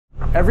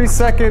Every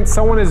second,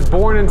 someone is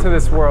born into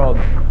this world.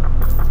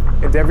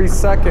 And every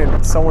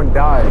second, someone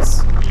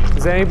dies.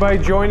 Is anybody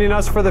joining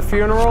us for the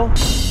funeral?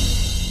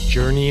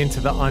 Journey into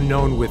the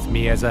unknown with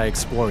me as I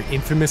explore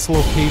infamous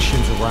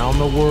locations around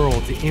the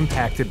world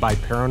impacted by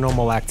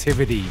paranormal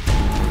activity.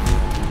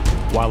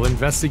 While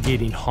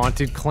investigating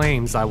haunted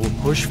claims, I will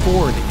push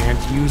forward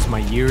and use my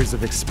years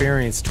of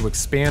experience to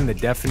expand the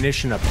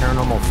definition of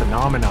paranormal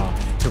phenomena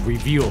to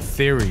reveal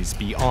theories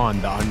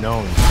beyond the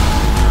unknown.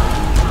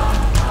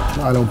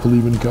 I don't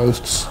believe in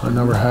ghosts. I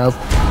never have.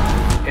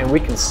 And we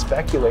can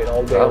speculate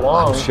all day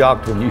long. I'm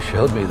shocked when you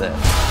showed me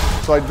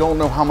that. So I don't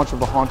know how much of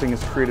the haunting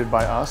is created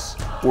by us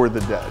or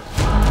the dead.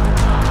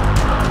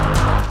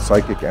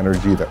 Psychic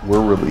energy that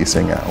we're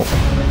releasing out.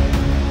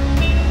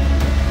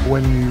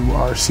 When you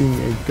are seeing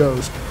a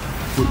ghost,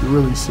 what you're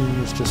really seeing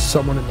is just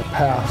someone in the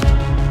past.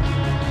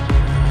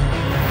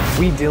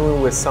 We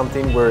dealing with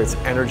something where it's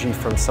energy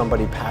from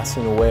somebody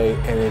passing away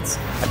and it's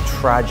a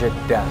tragic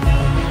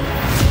death.